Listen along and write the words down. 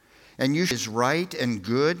and you is right and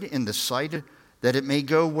good in the sight, that it may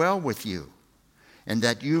go well with you, and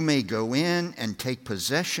that you may go in and take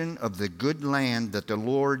possession of the good land that the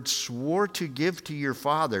Lord swore to give to your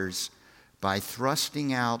fathers by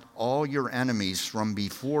thrusting out all your enemies from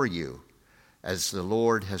before you, as the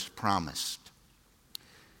Lord has promised.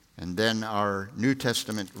 And then our New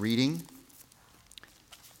Testament reading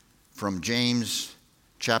from James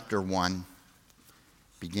chapter 1,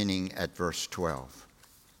 beginning at verse 12.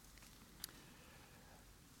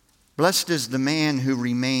 Blessed is the man who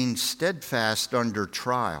remains steadfast under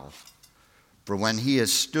trial, for when he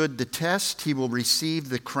has stood the test, he will receive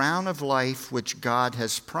the crown of life which God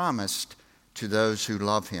has promised to those who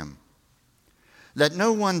love him. Let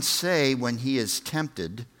no one say when he is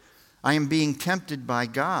tempted, I am being tempted by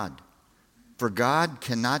God. For God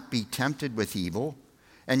cannot be tempted with evil,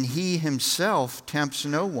 and he himself tempts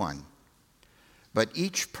no one. But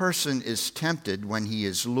each person is tempted when he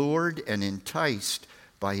is lured and enticed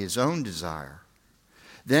by his own desire.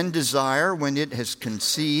 Then desire, when it has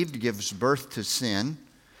conceived, gives birth to sin,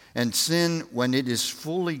 and sin, when it is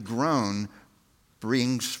fully grown,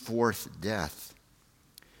 brings forth death.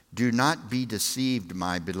 Do not be deceived,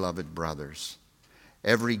 my beloved brothers.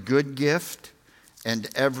 Every good gift and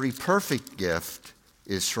every perfect gift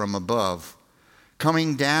is from above,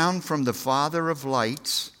 coming down from the Father of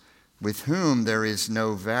lights, with whom there is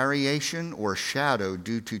no variation or shadow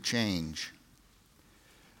due to change.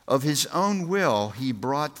 Of his own will he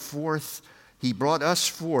brought us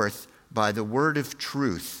forth by the word of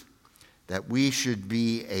truth, that we should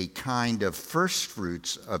be a kind of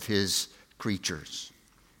firstfruits of his creatures.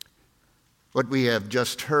 What we have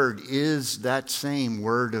just heard is that same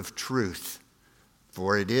word of truth,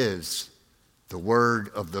 for it is the word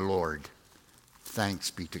of the Lord.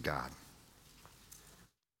 Thanks be to God.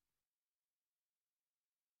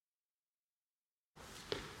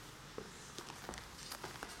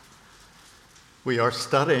 We are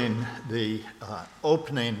studying the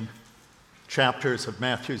opening chapters of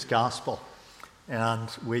Matthew's Gospel, and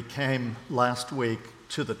we came last week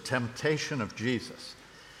to the temptation of Jesus.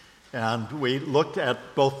 And we looked at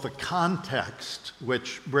both the context,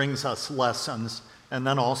 which brings us lessons, and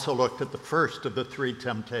then also looked at the first of the three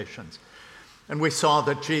temptations. And we saw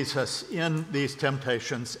that Jesus, in these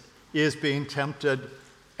temptations, is being tempted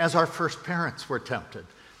as our first parents were tempted.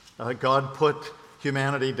 God put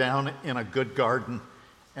humanity down in a good garden,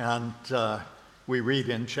 and we read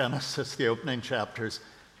in Genesis, the opening chapters,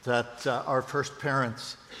 that our first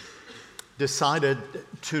parents decided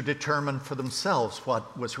to determine for themselves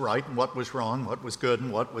what was right and what was wrong, what was good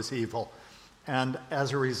and what was evil. And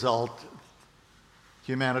as a result,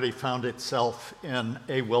 humanity found itself in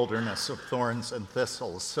a wilderness of thorns and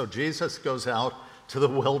thistles. So Jesus goes out to the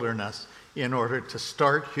wilderness in order to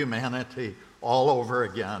start humanity all over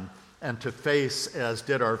again, and to face, as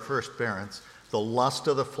did our first parents, the lust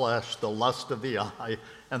of the flesh, the lust of the eye,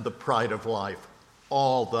 and the pride of life.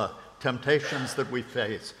 All the temptations that we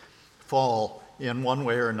face fall in one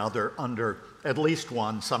way or another under at least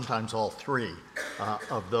one, sometimes all three,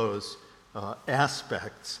 of those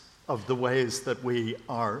aspects of the ways that we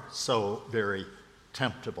are so very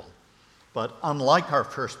temptable. But unlike our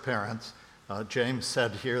first parents, James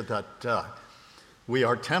said here that we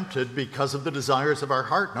are tempted because of the desires of our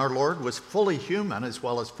heart. And our Lord was fully human as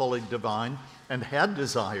well as fully divine and had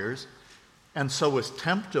desires, and so was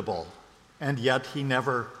temptable, and yet he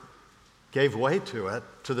never gave way to it,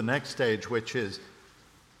 to the next stage, which is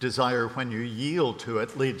desire, when you yield to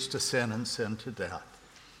it, leads to sin, and sin to death.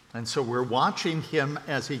 And so we're watching him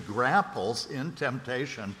as he grapples in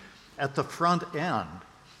temptation at the front end,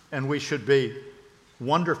 and we should be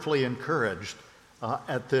wonderfully encouraged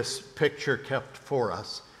at this picture kept for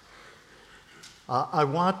us. I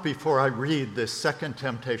want, before I read this second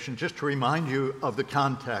temptation, just to remind you of the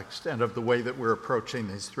context and of the way that we're approaching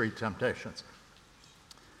these three temptations.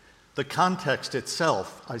 The context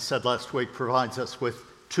itself, I said last week, provides us with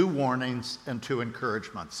two warnings and two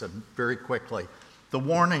encouragements. And very quickly, the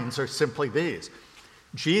warnings are simply these.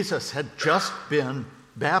 Jesus had just been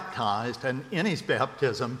baptized, and in his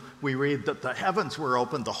baptism, we read that the heavens were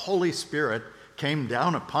opened, the Holy Spirit came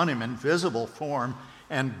down upon him in visible form,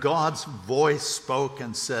 and God's voice spoke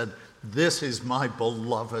and said, "This is my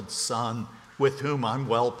beloved Son, with whom I'm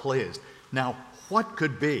well pleased." Now, what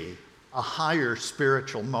could be a higher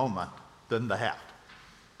spiritual moment than that,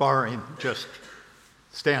 barring just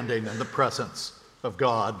standing in the presence of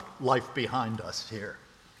God, life behind us here?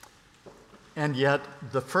 And yet,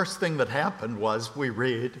 the first thing that happened was, we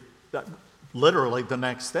read that literally the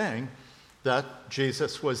next thing, that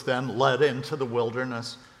Jesus was then led into the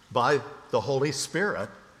wilderness by the Holy Spirit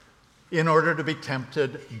in order to be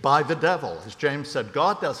tempted by the devil. As James said,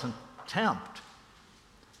 God doesn't tempt,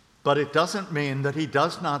 but it doesn't mean that he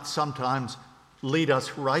does not sometimes lead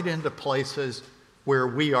us right into places where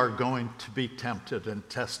we are going to be tempted and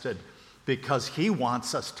tested, because he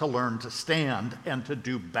wants us to learn to stand and to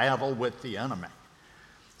do battle with the enemy.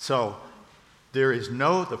 So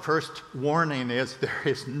the first warning is there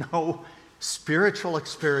is no spiritual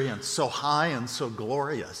experience so high and so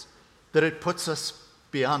glorious that it puts us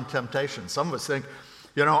beyond temptation. Some of us think,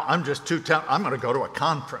 I'm just too tempted. I'm going to go to a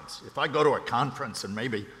conference. If I go to a conference and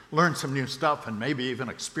maybe learn some new stuff and maybe even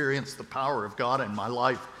experience the power of God in my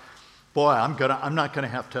life, boy, I'm not going to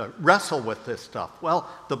have to wrestle with this stuff. Well,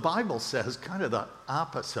 the Bible says kind of the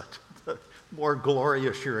opposite. The more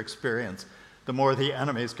glorious your experience, the more the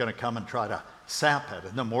enemy is going to come and try to sap it,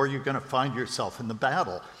 and the more you're going to find yourself in the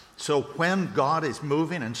battle. So when God is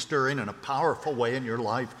moving and stirring in a powerful way in your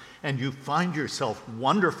life, and you find yourself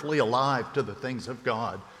wonderfully alive to the things of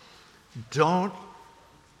God, don't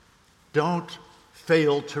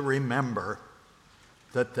fail to remember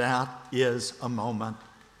that is a moment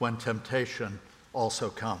when temptation also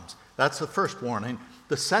comes. That's the first warning.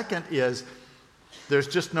 The second is there's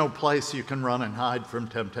just no place you can run and hide from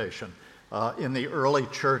temptation. In the early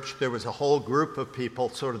church, there was a whole group of people,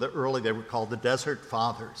 they were called the Desert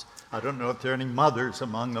Fathers. I don't know if there are any mothers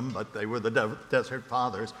among them, but they were the Desert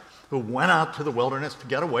Fathers who went out to the wilderness to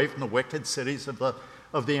get away from the wicked cities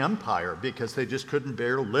of the empire, because they just couldn't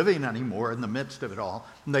bear living anymore in the midst of it all.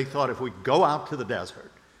 And they thought, if we go out to the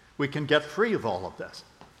desert, we can get free of all of this.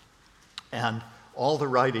 And all the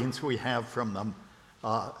writings we have from them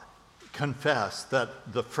confess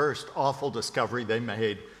that the first awful discovery they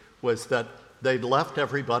made was that they'd left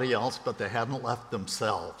everybody else, but they hadn't left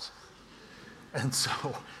themselves. And so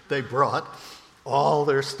they brought all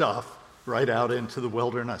their stuff right out into the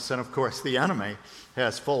wilderness. And of course, the enemy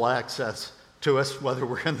has full access to us, whether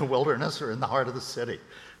we're in the wilderness or in the heart of the city.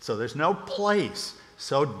 So there's no place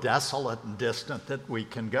so desolate and distant that we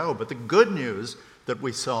can go. But the good news that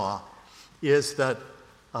we saw is that,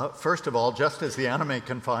 first of all, just as the enemy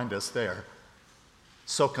can find us there,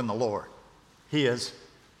 so can the Lord.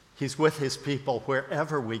 He's with his people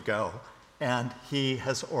wherever we go, and he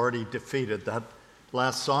has already defeated that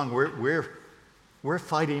last song. We're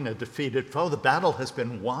fighting a defeated foe. The battle has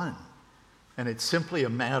been won, and it's simply a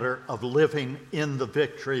matter of living in the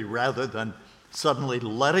victory rather than suddenly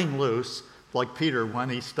letting loose, like Peter, when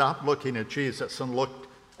he stopped looking at Jesus and looked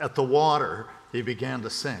at the water, he began to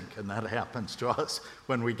sink, and that happens to us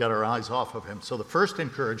when we get our eyes off of him. So the first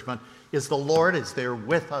encouragement is the Lord is there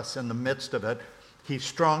with us in the midst of it. He's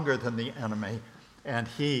stronger than the enemy, and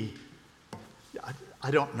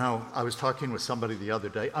I don't know, I was talking with somebody the other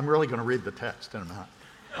day. I'm really going to read the text in a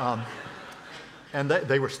minute. And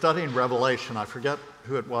they were studying Revelation. I forget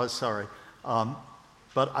who it was, sorry.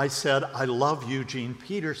 But I said, I love Eugene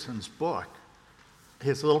Peterson's book,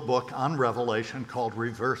 his little book on Revelation called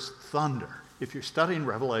Reverse Thunder. If you're studying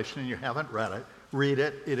Revelation and you haven't read it, read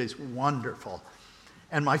it. It is wonderful.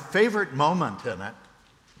 And my favorite moment in it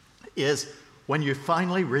is when you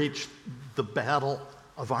finally reach the Battle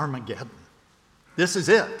of Armageddon. This is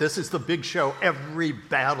it. This is the big show. Every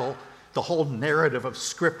battle, the whole narrative of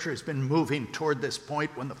Scripture has been moving toward this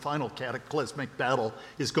point when the final cataclysmic battle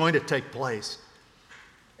is going to take place.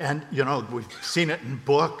 And, we've seen it in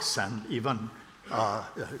books, and even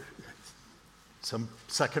some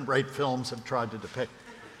second-rate films have tried to depict.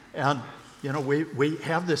 And, we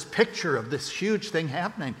have this picture of this huge thing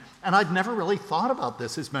happening. And I'd never really thought about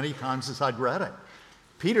this as many times as I'd read it.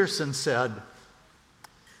 Peterson said,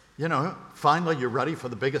 finally you're ready for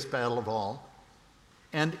the biggest battle of all.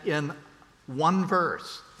 And in one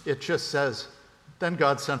verse, it just says, then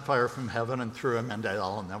God sent fire from heaven and threw him into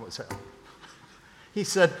hell, and that was it. He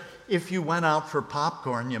said, if you went out for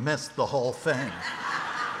popcorn, you missed the whole thing.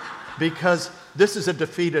 Because this is a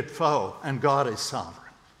defeated foe, and God is sovereign.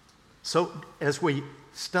 So as we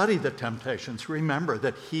study the temptations, remember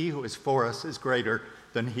that he who is for us is greater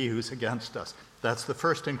than he who's against us. That's the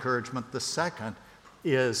first encouragement. The second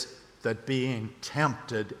is that being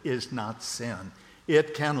tempted is not sin.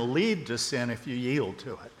 It can lead to sin if you yield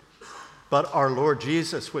to it. But our Lord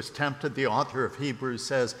Jesus was tempted. The author of Hebrews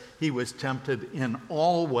says he was tempted in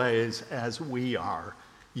all ways as we are,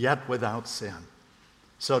 yet without sin.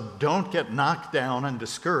 So don't get knocked down and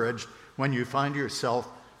discouraged when you find yourself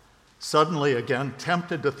suddenly again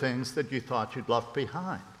tempted to things that you thought you'd left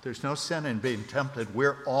behind. There's no sin in being tempted.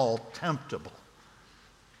 We're all temptable.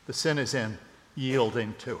 The sin is in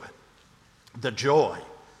yielding to it. The joy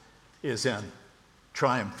is in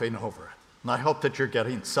triumphing over it. And I hope that you're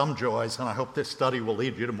getting some joys, and I hope this study will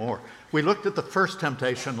lead you to more. We looked at the first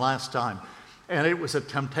temptation last time, and it was a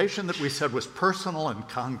temptation that we said was personal and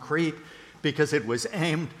concrete because it was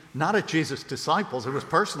aimed not at Jesus' disciples. It was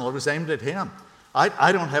personal. It was aimed at him.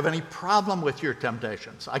 I don't have any problem with your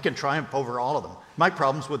temptations. I can triumph over all of them. My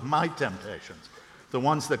problem's with my temptations, the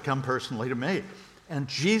ones that come personally to me. And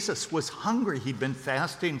Jesus was hungry. He'd been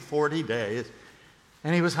fasting 40 days,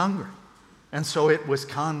 and he was hungry. And so it was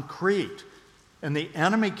concrete. And the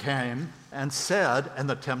enemy came and said, and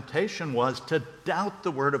the temptation was to doubt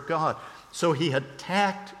the word of God. So he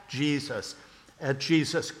attacked Jesus at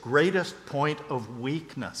Jesus' greatest point of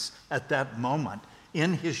weakness at that moment.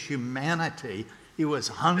 In his humanity, he was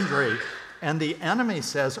hungry. And the enemy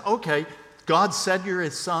says, okay, God said you're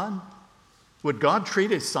his son. Would God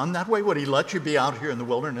treat his son that way? Would he let you be out here in the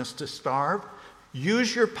wilderness to starve?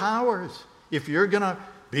 Use your powers. If you're going to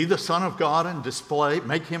be the Son of God and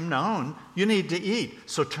make him known, you need to eat.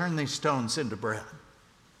 So turn these stones into bread.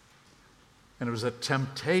 And it was a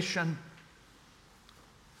temptation,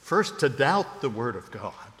 first to doubt the word of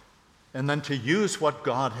God, and then to use what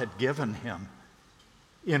God had given him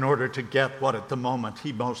in order to get what at the moment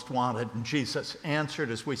he most wanted. And Jesus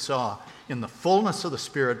answered, as we saw, in the fullness of the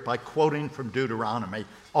Spirit by quoting from Deuteronomy.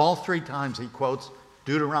 All 3 times he quotes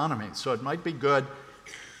Deuteronomy. So it might be good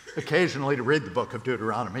occasionally to read the book of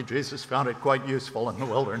Deuteronomy. Jesus found it quite useful in the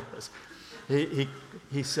wilderness.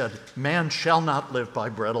 He said, man shall not live by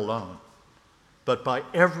bread alone, but by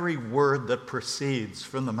every word that proceeds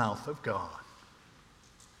from the mouth of God.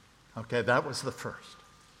 Okay, that was the first.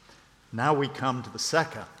 Now we come to the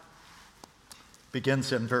second.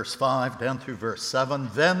 Begins in verse 5 down through verse 7.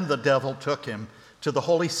 Then the devil took him to the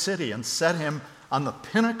holy city and set him on the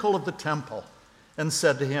pinnacle of the temple and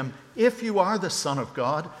said to him, if you are the Son of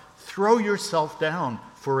God, throw yourself down,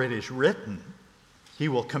 for it is written, he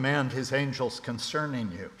will command his angels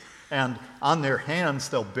concerning you, and on their hands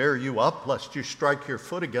they'll bear you up, lest you strike your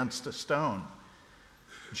foot against a stone.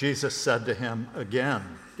 Jesus said to him again,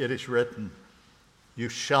 it is written, you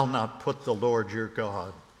shall not put the Lord your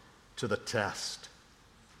God to the test.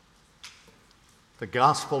 The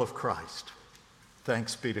gospel of Christ.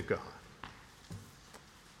 Thanks be to God.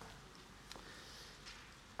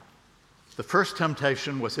 The first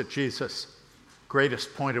temptation was at Jesus'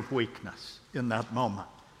 greatest point of weakness in that moment.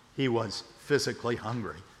 He was physically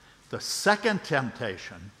hungry. The second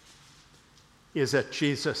temptation is at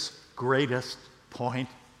Jesus' greatest point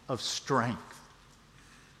of strength.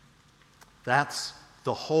 That's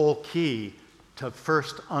the whole key to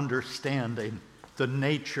first understanding the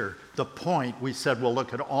nature, the point. We said we'll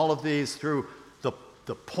look at all of these through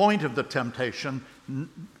the point of the temptation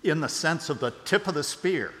in the sense of the tip of the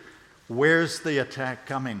spear. Where's the attack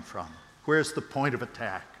coming from? Where's the point of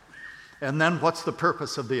attack? And then what's the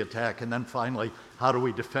purpose of the attack? And then finally, how do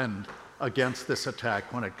we defend against this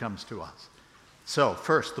attack when it comes to us? So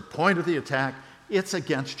first, the point of the attack, it's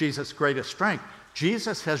against Jesus' greatest strength.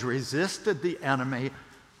 Jesus has resisted the enemy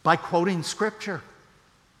by quoting Scripture.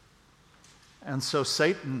 And so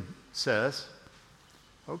Satan says,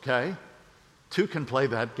 okay, 2 can play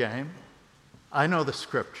that game. I know the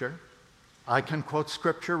Scripture. I can quote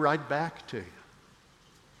Scripture right back to you.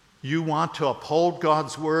 You want to uphold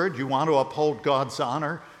God's word. You want to uphold God's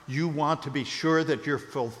honor. You want to be sure that you're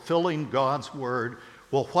fulfilling God's word.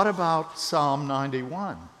 Well, what about Psalm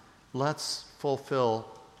 91? Let's fulfill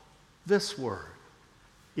this word.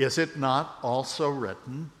 Is it not also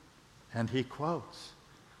written? And he quotes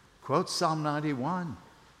Psalm 91,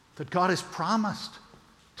 that God has promised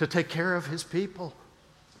to take care of his people,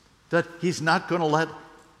 that he's not going to let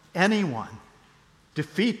anyone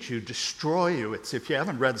defeat you, destroy you. If you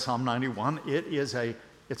haven't read Psalm 91, it's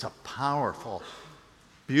a powerful,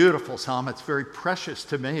 beautiful psalm. It's very precious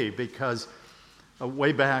to me because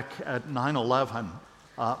way back at 9/11,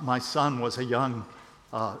 my son was a young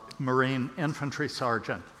Marine infantry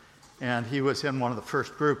sergeant, and he was in one of the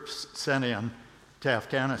first groups sent in to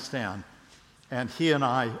Afghanistan. And he and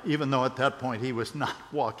I, even though at that point he was not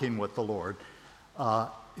walking with the Lord,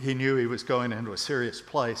 he knew he was going into a serious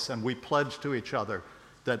place, and we pledged to each other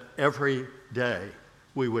that every day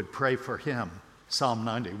we would pray for him, Psalm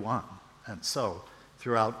 91. And so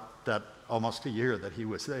throughout that almost a year that he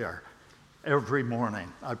was there, every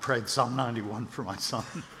morning I prayed Psalm 91 for my son.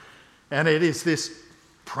 And it is this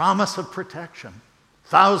promise of protection.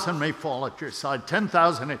 1,000 may fall at your side,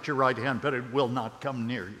 10,000 at your right hand, but it will not come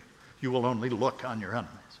near you. You will only look on your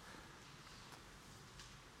enemies.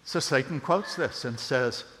 So Satan quotes this and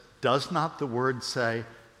says, does not the word say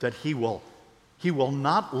that he will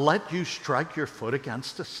not let you strike your foot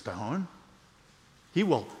against a stone? He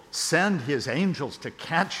will send his angels to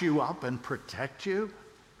catch you up and protect you.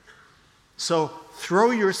 So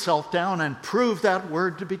throw yourself down and prove that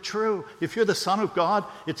word to be true. If you're the Son of God,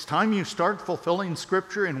 it's time you start fulfilling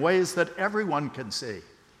Scripture in ways that everyone can see.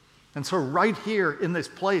 And so right here in this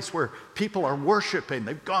place where people are worshiping,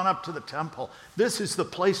 they've gone up to the temple, this is the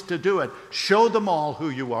place to do it. Show them all who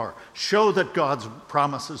you are. Show that God's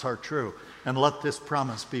promises are true, and let this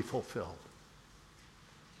promise be fulfilled.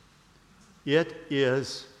 It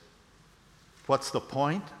is, what's the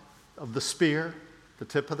point of the spear, the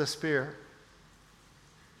tip of the spear?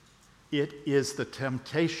 It is the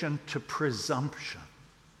temptation to presumption,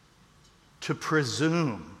 to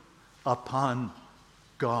presume upon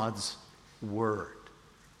God's word.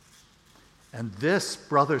 And this,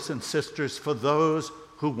 brothers and sisters, for those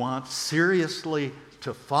who want seriously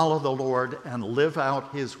to follow the Lord and live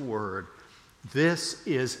out his word, this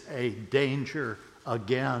is a danger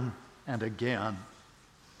again and again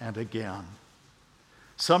and again.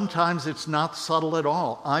 Sometimes it's not subtle at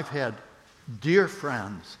all. I've had dear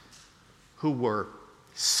friends who were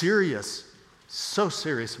serious, so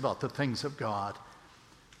serious about the things of God,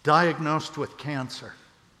 diagnosed with cancer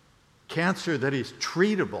that is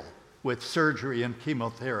treatable with surgery and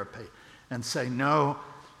chemotherapy, and say, no,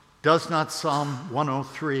 does not Psalm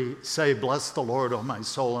 103 say, bless the Lord, O my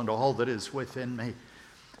soul, and all that is within me?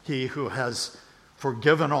 He who has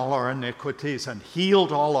forgiven all our iniquities and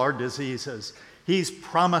healed all our diseases. He's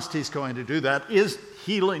promised he's going to do that. Is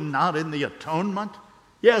healing not in the atonement?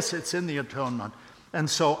 Yes, it's in the atonement. And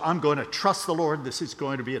so I'm going to trust the Lord. This is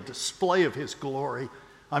going to be a display of his glory.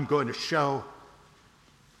 I'm going to show.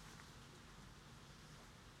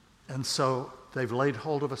 And so they've laid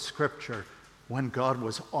hold of a scripture when God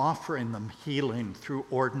was offering them healing through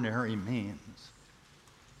ordinary means,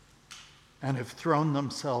 and have thrown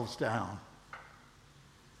themselves down.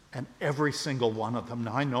 And every single one of them.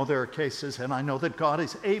 Now, I know there are cases, and I know that God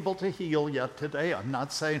is able to heal yet today. I'm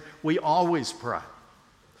not saying we always pray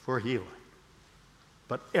for healing.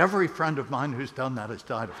 But every friend of mine who's done that has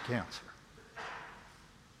died of cancer.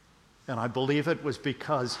 And I believe it was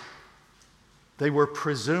because they were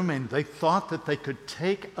presuming, they thought that they could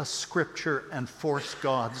take a scripture and force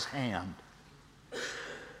God's hand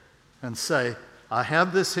and say, I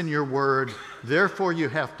have this in your word, therefore you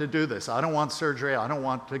have to do this. I don't want surgery, I don't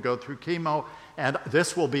want to go through chemo, and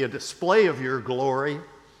this will be a display of your glory.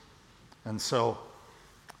 And so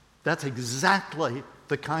that's exactly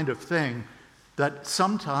the kind of thing that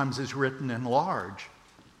sometimes is written in large,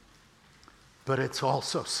 but it's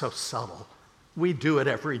also so subtle. We do it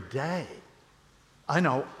every day. I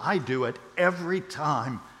know I do it every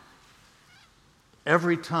time.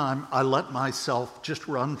 Every time I let myself just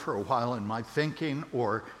run for a while in my thinking,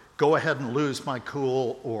 or go ahead and lose my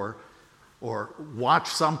cool, or watch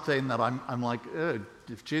something that I'm like,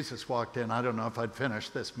 if Jesus walked in, I don't know if I'd finish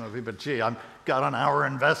this movie, but gee, I've got an hour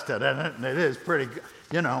invested in it, and it is pretty good.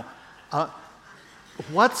 You know,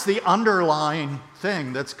 what's the underlying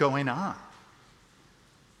thing that's going on?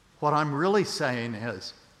 What I'm really saying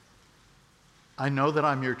is, I know that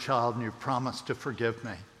I'm your child and you've promised to forgive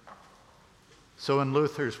me. So in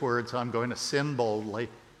Luther's words, I'm going to sin boldly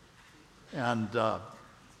and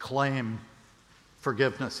claim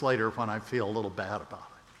forgiveness later when I feel a little bad about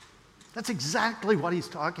it. That's exactly what he's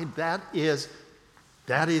talking. That is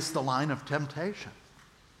the line of temptation.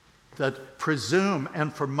 That presume,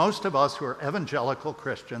 and for most of us who are evangelical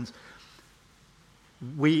Christians,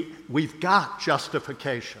 we've got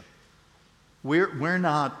justification. We're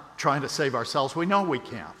not trying to save ourselves. We know we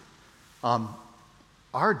can't.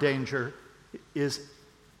 Our danger is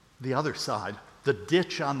the other side, the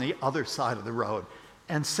ditch on the other side of the road.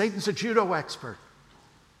 And Satan's a judo expert.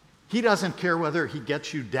 He doesn't care whether he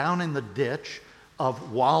gets you down in the ditch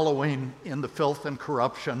of wallowing in the filth and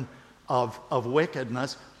corruption of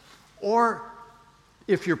wickedness, or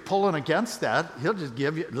if you're pulling against that, he'll just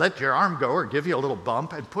let your arm go or give you a little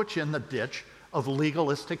bump and put you in the ditch of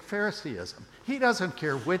legalistic Phariseeism. He doesn't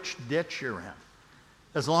care which ditch you're in,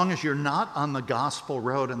 as long as you're not on the gospel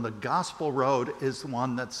road. And the gospel road is the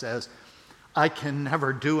one that says, I can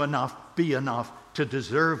never do enough, be enough to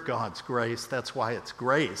deserve God's grace. That's why it's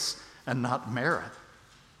grace and not merit.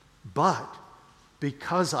 But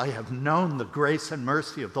because I have known the grace and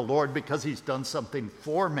mercy of the Lord, because he's done something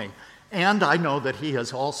for me, and I know that he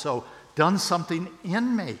has also done something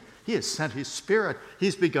in me. He has sent his Spirit.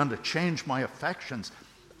 He's begun to change my affections.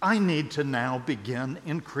 I need to now begin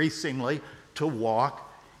increasingly to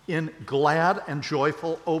walk in glad and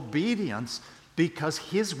joyful obedience, because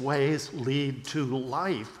his ways lead to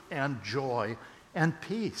life and joy and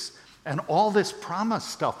peace. And all this promise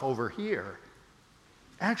stuff over here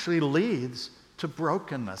actually leads to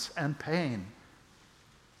brokenness and pain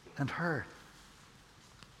and hurt.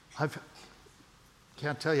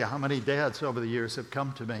 Can't tell you how many dads over the years have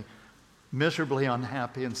come to me miserably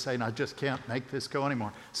unhappy and saying, I just can't make this go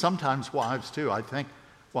anymore. Sometimes wives too. I think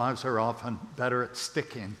wives are often better at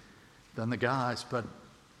sticking than the guys, but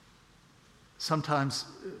sometimes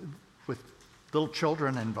with little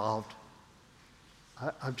children involved,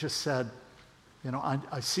 I've just said,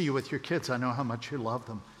 I see you with your kids. I know how much you love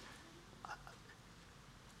them.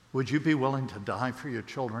 Would you be willing to die for your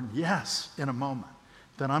children? Yes, in a moment.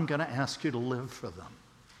 Then I'm going to ask you to live for them.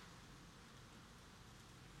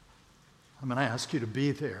 I'm going to ask you to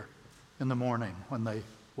be there in the morning when they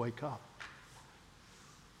wake up.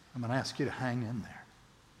 I'm going to ask you to hang in there,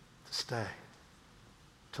 to stay,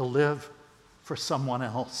 to live for someone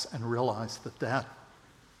else and realize that that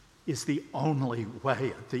is the only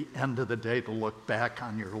way at the end of the day to look back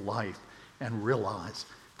on your life and realize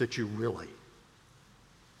that you really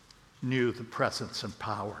knew the presence and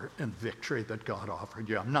power and victory that God offered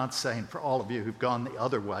you. I'm not saying for all of you who've gone the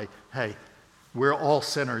other way, hey, we're all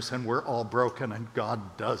sinners and we're all broken and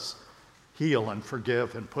God does heal and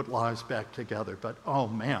forgive and put lives back together. But oh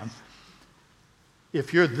man,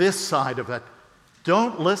 if you're this side of it,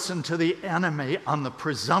 don't listen to the enemy on the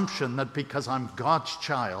presumption that because I'm God's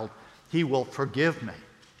child, he will forgive me.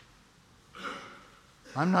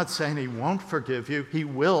 I'm not saying he won't forgive you. He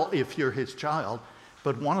will if you're his child.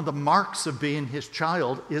 But one of the marks of being his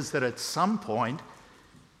child is that at some point,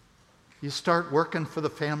 you start working for the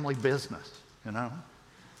family business,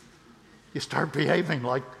 You start behaving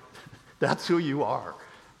like that's who you are.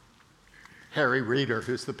 Harry Reeder,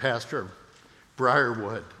 who's the pastor of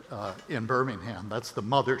Briarwood in Birmingham, that's the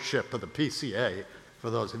mothership of the PCA, for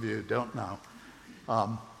those of you who don't know.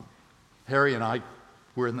 Harry and I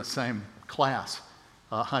were in the same class,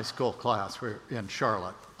 high school class. We're in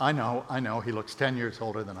Charlotte. I know, he looks 10 years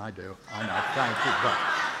older than I do. I know, thank you.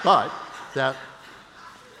 But that,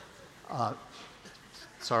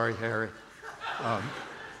 sorry, Harry.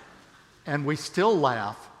 And we still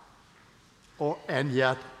laugh, and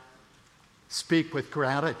yet speak with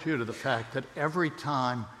gratitude of the fact that every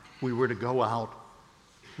time we were to go out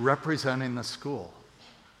representing the school,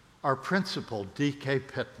 our principal, D.K.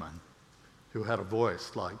 Pittman, who had a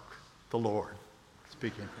voice like the Lord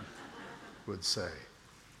speaking, would say,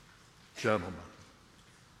 gentlemen,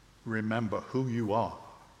 remember who you are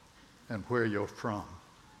and where you're from.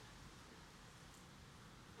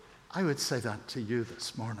 I would say that to you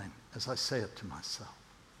this morning as I say it to myself.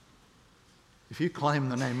 If you claim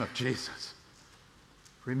the name of Jesus,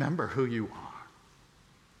 remember who you are.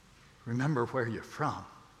 Remember where you're from.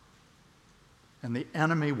 And the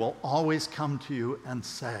enemy will always come to you and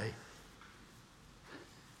say,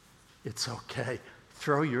 it's okay.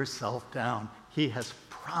 Throw yourself down. He has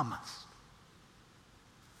promised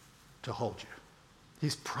to hold you.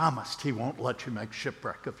 He's promised he won't let you make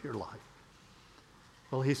shipwreck of your life.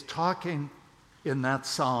 Well, he's talking in that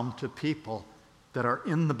psalm to people that are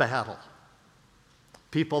in the battle,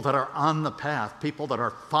 people that are on the path, people that are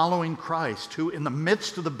following Christ, who in the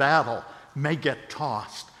midst of the battle may get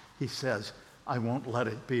tossed. He says, I won't let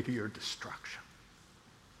it be to your destruction.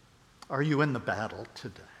 Are you in the battle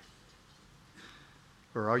today?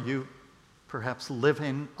 Or are you perhaps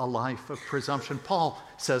living a life of presumption? Paul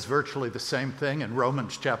says virtually the same thing in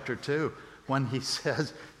Romans chapter 2 when he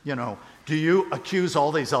says, do you accuse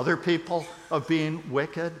all these other people of being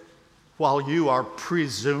wicked while you are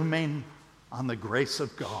presuming on the grace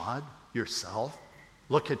of God yourself?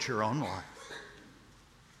 Look at your own life.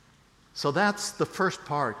 So that's the first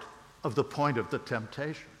part of the point of the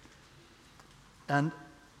temptation. And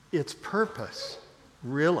its purpose,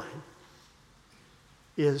 really,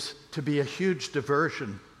 is to be a huge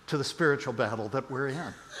diversion to the spiritual battle that we're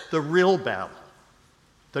in, the real battle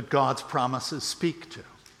that God's promises speak to.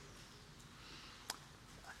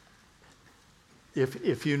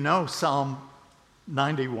 If you know Psalm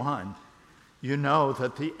 91, you know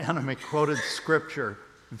that the enemy quoted Scripture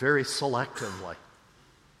very selectively.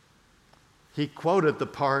 He quoted the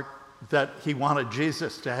part that he wanted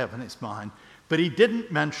Jesus to have in his mind, but he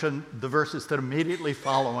didn't mention the verses that immediately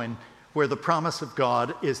following where the promise of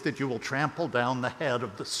God is that you will trample down the head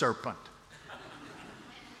of the serpent.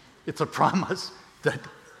 It's a promise that,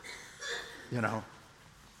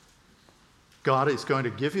 God is going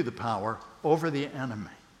to give you the power over the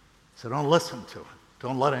enemy. So don't listen to him.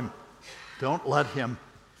 Don't let him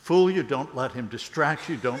fool you. Don't let him distract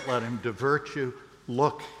you. Don't let him divert you.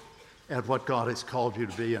 Look at what God has called you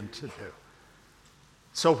to be and to do.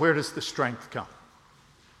 So where does the strength come?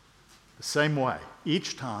 The same way.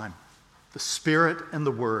 Each time, the Spirit and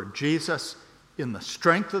the Word. Jesus in the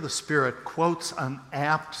strength of the Spirit, quotes an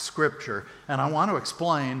apt scripture. And I want to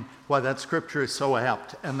explain why that scripture is so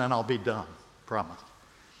apt, and then I'll be done. Promise.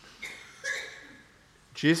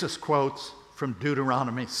 Jesus quotes from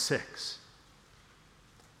Deuteronomy 6.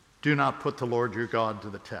 Do not put the Lord your God to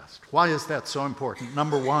the test. Why is that so important?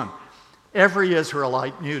 Number one, every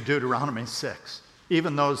Israelite knew Deuteronomy 6,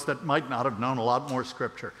 even those that might not have known a lot more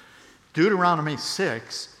scripture. Deuteronomy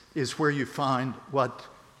 6 is where you find what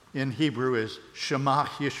in Hebrew is Shema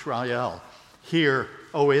Yisrael. Hear,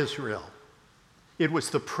 O Israel. It was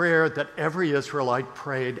the prayer that every Israelite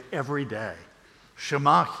prayed every day.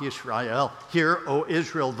 Shema Yisrael. Hear, O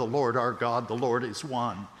Israel, the Lord our God, the Lord is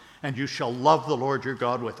one. And you shall love the Lord your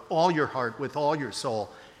God with all your heart, with all your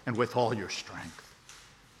soul, and with all your strength.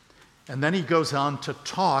 And then he goes on to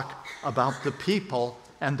talk about the people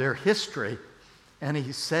and their history. And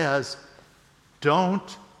he says,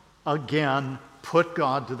 don't again put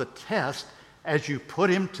God to the test as you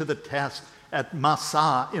put him to the test at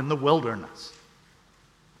Massah in the wilderness.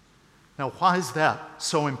 Now, why is that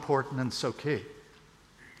so important and so key?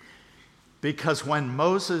 Because when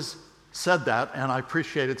Moses said that, and I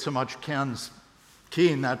appreciated so much Ken's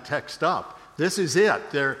keying that text up, this is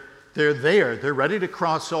it. They're there. They're ready to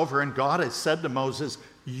cross over, and God has said to Moses,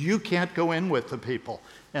 you can't go in with the people.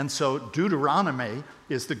 And so Deuteronomy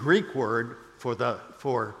is the Greek word for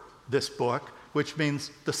this book, which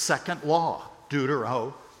means the second law.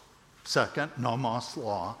 Deutero, second, nomos,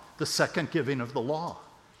 law, the second giving of the law.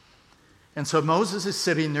 And so Moses is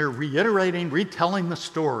sitting there retelling the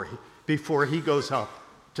story before he goes up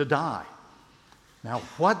to die. Now,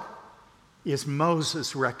 what is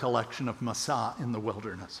Moses' recollection of Massah in the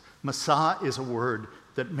wilderness? Massah is a word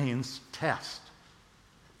that means test.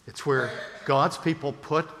 It's where God's people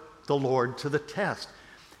put the Lord to the test.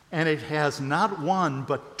 And it has not one,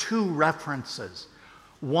 but two references.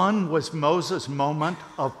 One was Moses' moment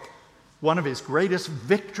of one of his greatest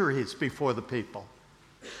victories before the people.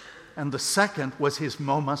 And the second was his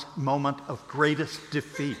moment of greatest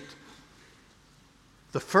defeat.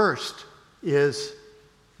 The first is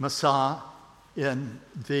Massah in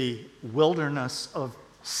the wilderness of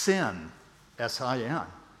Sin, S-I-N.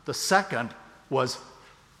 The second was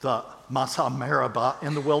the Massah Meribah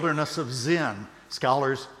in the wilderness of Zin.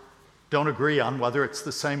 Scholars don't agree on whether it's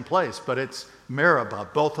the same place, but it's Meribah.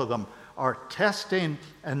 Both of them are testing,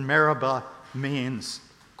 and Meribah means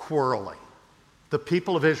quarreling. The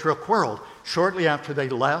people of Israel quarreled. Shortly after they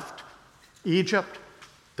left Egypt,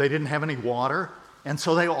 they didn't have any water, and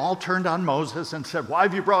so they all turned on Moses and said, why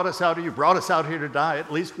have you brought us out here? You brought us out here to die.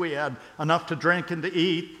 At least we had enough to drink and to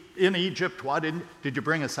eat in Egypt. Why did you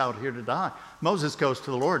bring us out here to die? Moses goes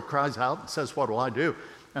to the Lord, cries out, and says, what will I do?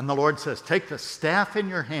 And the Lord says, take the staff in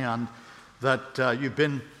your hand that you've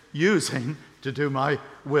been using to do my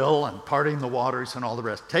will and parting the waters and all the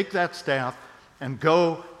rest. Take that staff and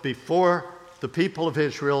go before the people of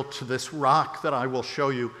Israel to this rock that I will show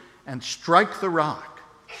you, and strike the rock.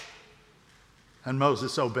 And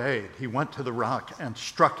Moses obeyed. He went to the rock and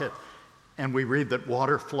struck it, and we read that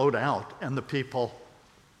water flowed out, and the people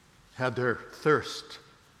had their thirst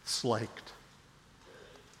slaked.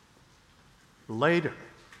 Later,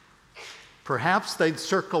 perhaps they'd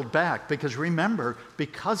circled back, because remember,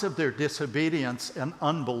 because of their disobedience and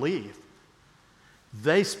unbelief,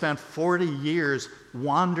 they spent 40 years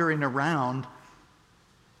wandering around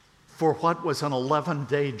for what was an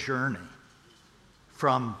 11-day journey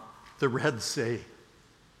from the Red Sea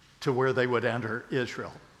to where they would enter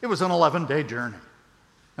Israel. It was an 11-day journey,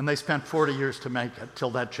 and they spent 40 years to make it till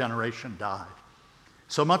that generation died.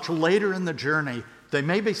 So much later in the journey, they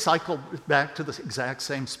maybe cycled back to the exact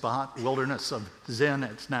same spot, wilderness of Zin,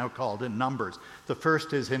 it's now called in Numbers. The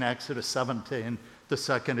first is in Exodus 17, the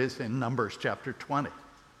second is in Numbers chapter 20.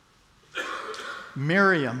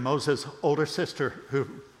 Miriam, Moses' older sister who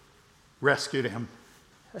rescued him,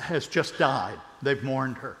 has just died. They've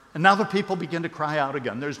mourned her. And now the people begin to cry out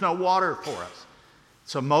again. There's no water for us.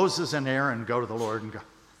 So Moses and Aaron go to the Lord and go,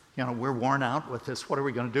 we're worn out with this. What are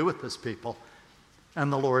we going to do with this people?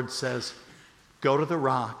 And the Lord says, go to the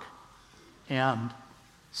rock and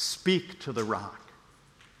speak to the rock,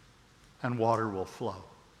 and water will flow.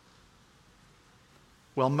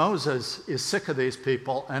 Well, Moses is sick of these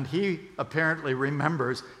people, and he apparently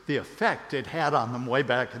remembers the effect it had on them way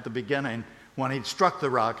back at the beginning when he struck the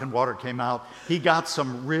rock and water came out. He got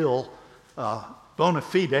some real bona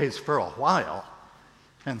fides for a while,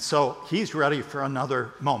 and so he's ready for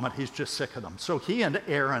another moment. He's just sick of them. So he and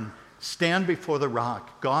Aaron stand before the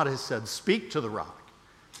rock. God has said, speak to the rock.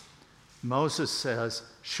 Moses says,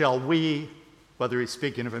 shall we, whether he's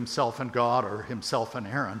speaking of himself and God or himself and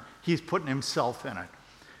Aaron, he's putting himself in it.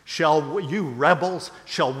 You rebels,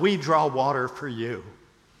 shall we draw water for you?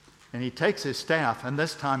 And he takes his staff and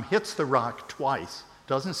this time hits the rock twice.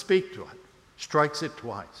 Doesn't speak to it. Strikes it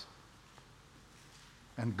twice.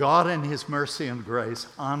 And God in his mercy and grace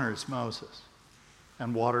honors Moses.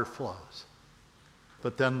 And water flows.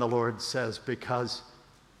 But then the Lord says, because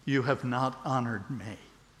you have not honored me,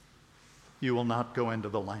 you will not go into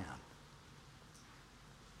the land.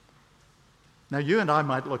 Now you and I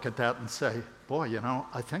might look at that and say, boy,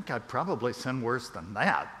 I think I'd probably sin worse than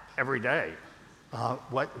that every day.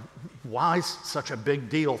 Why such a big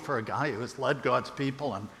deal for a guy who has led God's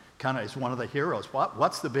people and kind of is one of the heroes?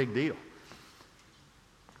 What's the big deal?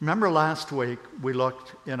 Remember last week we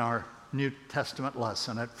looked in our New Testament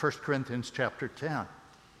lesson at 1 Corinthians chapter 10,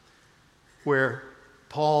 where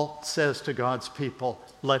Paul says to God's people,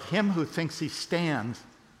 let him who thinks he stands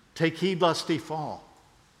take heed lest he fall.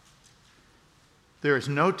 There is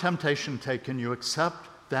no temptation taken you except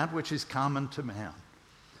that which is common to man.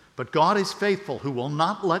 But God is faithful, who will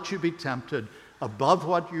not let you be tempted above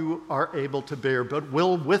what you are able to bear, but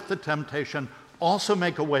will with the temptation also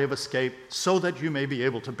make a way of escape so that you may be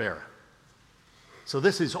able to bear it. So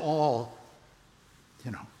this is all,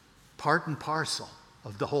 part and parcel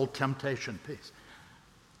of the whole temptation piece.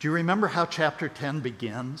 Do you remember how chapter 10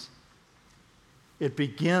 begins? It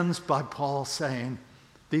begins by Paul saying,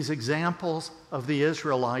 these examples of the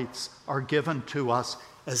Israelites are given to us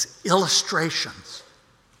as illustrations,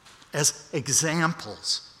 as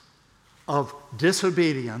examples of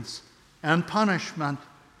disobedience and punishment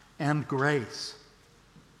and grace.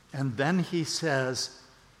 And then he says,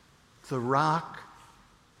 the rock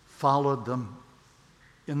followed them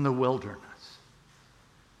in the wilderness.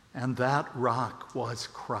 And that rock was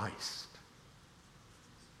Christ.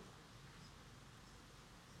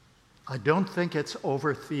 I don't think it's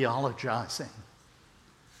over-theologizing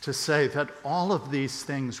to say that all of these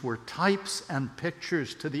things were types and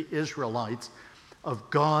pictures to the Israelites of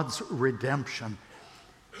God's redemption.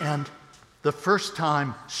 And the first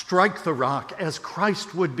time, strike the rock as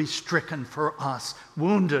Christ would be stricken for us,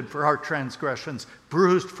 wounded for our transgressions,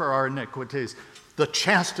 bruised for our iniquities. The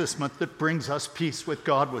chastisement that brings us peace with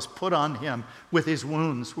God was put on him. With his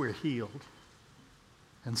wounds we're healed.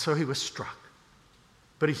 And so he was struck.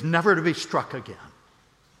 But he's never to be struck again.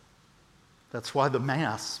 That's why the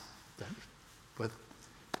Mass, with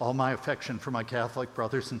all my affection for my Catholic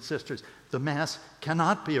brothers and sisters, the Mass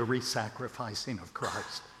cannot be a re-sacrificing of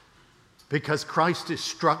Christ. Because Christ is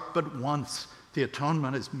struck but once. The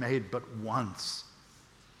atonement is made but once.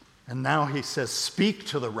 And now he says, speak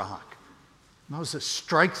to the rock. Moses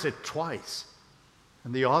strikes it twice.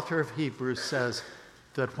 And the author of Hebrews says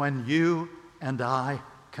that when you and I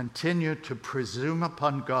continue to presume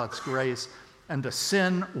upon God's grace and to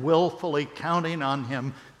sin willfully, counting on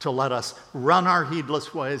him to let us run our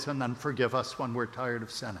heedless ways and then forgive us when we're tired of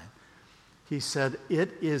sinning. He said,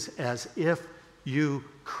 it is as if you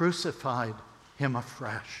crucified him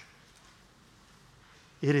afresh.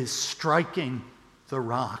 It is striking the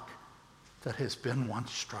rock that has been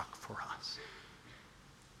once struck for us.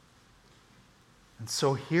 And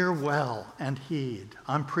so hear well and heed.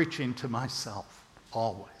 I'm preaching to myself.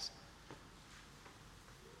 Always.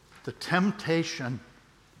 The temptation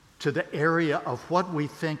to the area of what we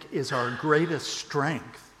think is our greatest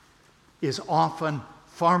strength is often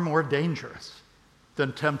far more dangerous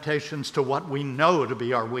than temptations to what we know to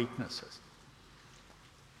be our weaknesses.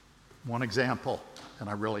 One example, and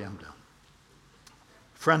I really am done.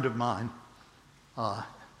 A friend of mine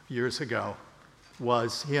years ago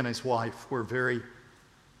he and his wife were very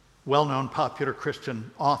well-known popular Christian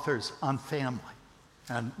authors on family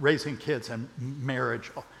and raising kids and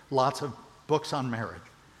marriage, lots of books on marriage.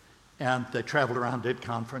 And they traveled around, did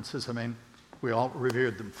conferences. We all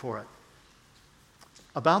revered them for it.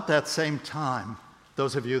 About that same time,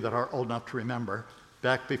 those of you that are old enough to remember,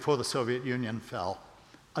 back before the Soviet Union fell,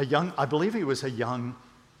 I believe he was a young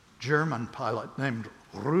German pilot named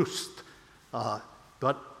Rust,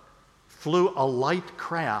 but flew a light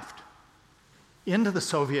craft into the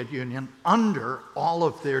Soviet Union under all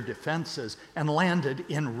of their defenses and landed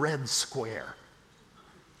in Red Square.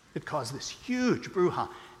 It caused this huge brouhaha.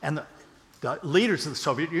 And the leaders of the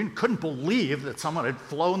Soviet Union couldn't believe that someone had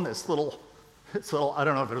flown this little, I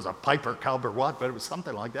don't know if it was a Piper Cub or what, but it was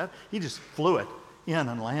something like that. He just flew it in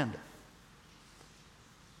and landed.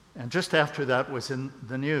 And just after that was in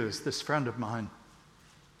the news, this friend of mine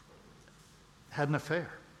had an affair.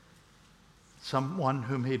 Someone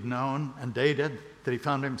whom he'd known and dated that he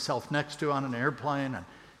found himself next to on an airplane. And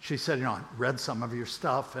she said, I read some of your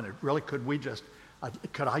stuff and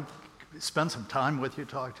could I spend some time with you,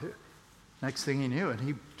 talk to you? Next thing he knew, and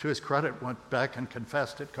he, to his credit, went back and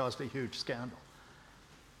confessed it caused a huge scandal.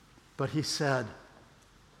 But he said,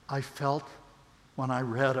 I felt when I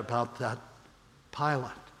read about that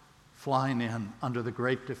pilot flying in under the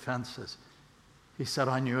great defenses, he said,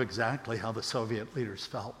 I knew exactly how the Soviet leaders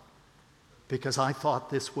felt, because I thought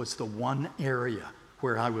this was the one area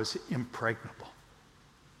where I was impregnable,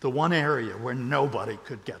 the one area where nobody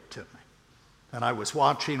could get to me. And I was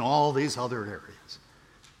watching all these other areas,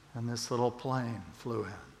 and this little plane flew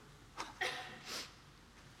in.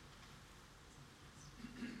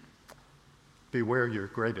 Beware your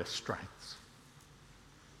greatest strengths,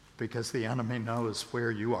 because the enemy knows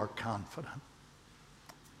where you are confident.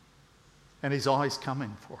 And he's always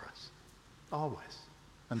coming for us, always,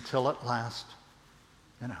 until at last,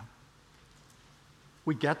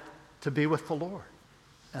 we get to be with the Lord.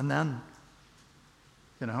 And then,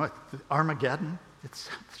 Armageddon, the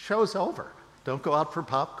show's over. Don't go out for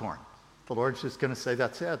popcorn. The Lord's just going to say,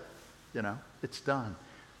 that's it. It's done.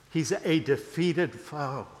 He's a defeated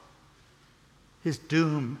foe. His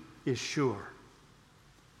doom is sure.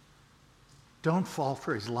 Don't fall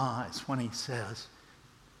for his lies when he says,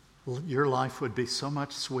 your life would be so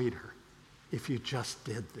much sweeter if you just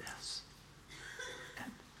did this.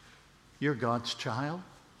 And you're God's child.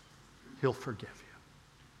 He'll forgive you.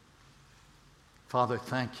 Father,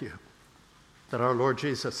 thank you that our Lord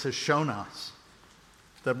Jesus has shown us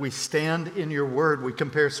that we stand in your word. We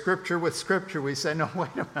compare Scripture with Scripture. We say, no, wait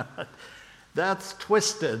a minute. That's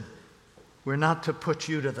twisted. We're not to put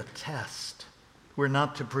you to the test. We're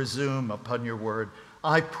not to presume upon your word.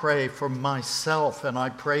 I pray for myself, and I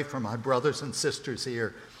pray for my brothers and sisters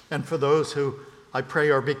here, and for those who I pray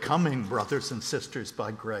are becoming brothers and sisters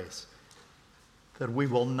by grace, that we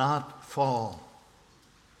will not fall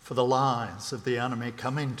for the lies of the enemy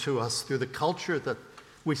coming to us through the culture that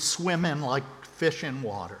we swim in like fish in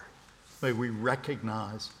water. May we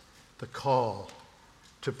recognize the call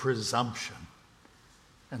to presumption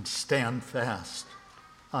and stand fast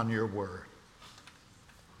on your word.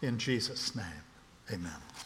 In Jesus' name, amen.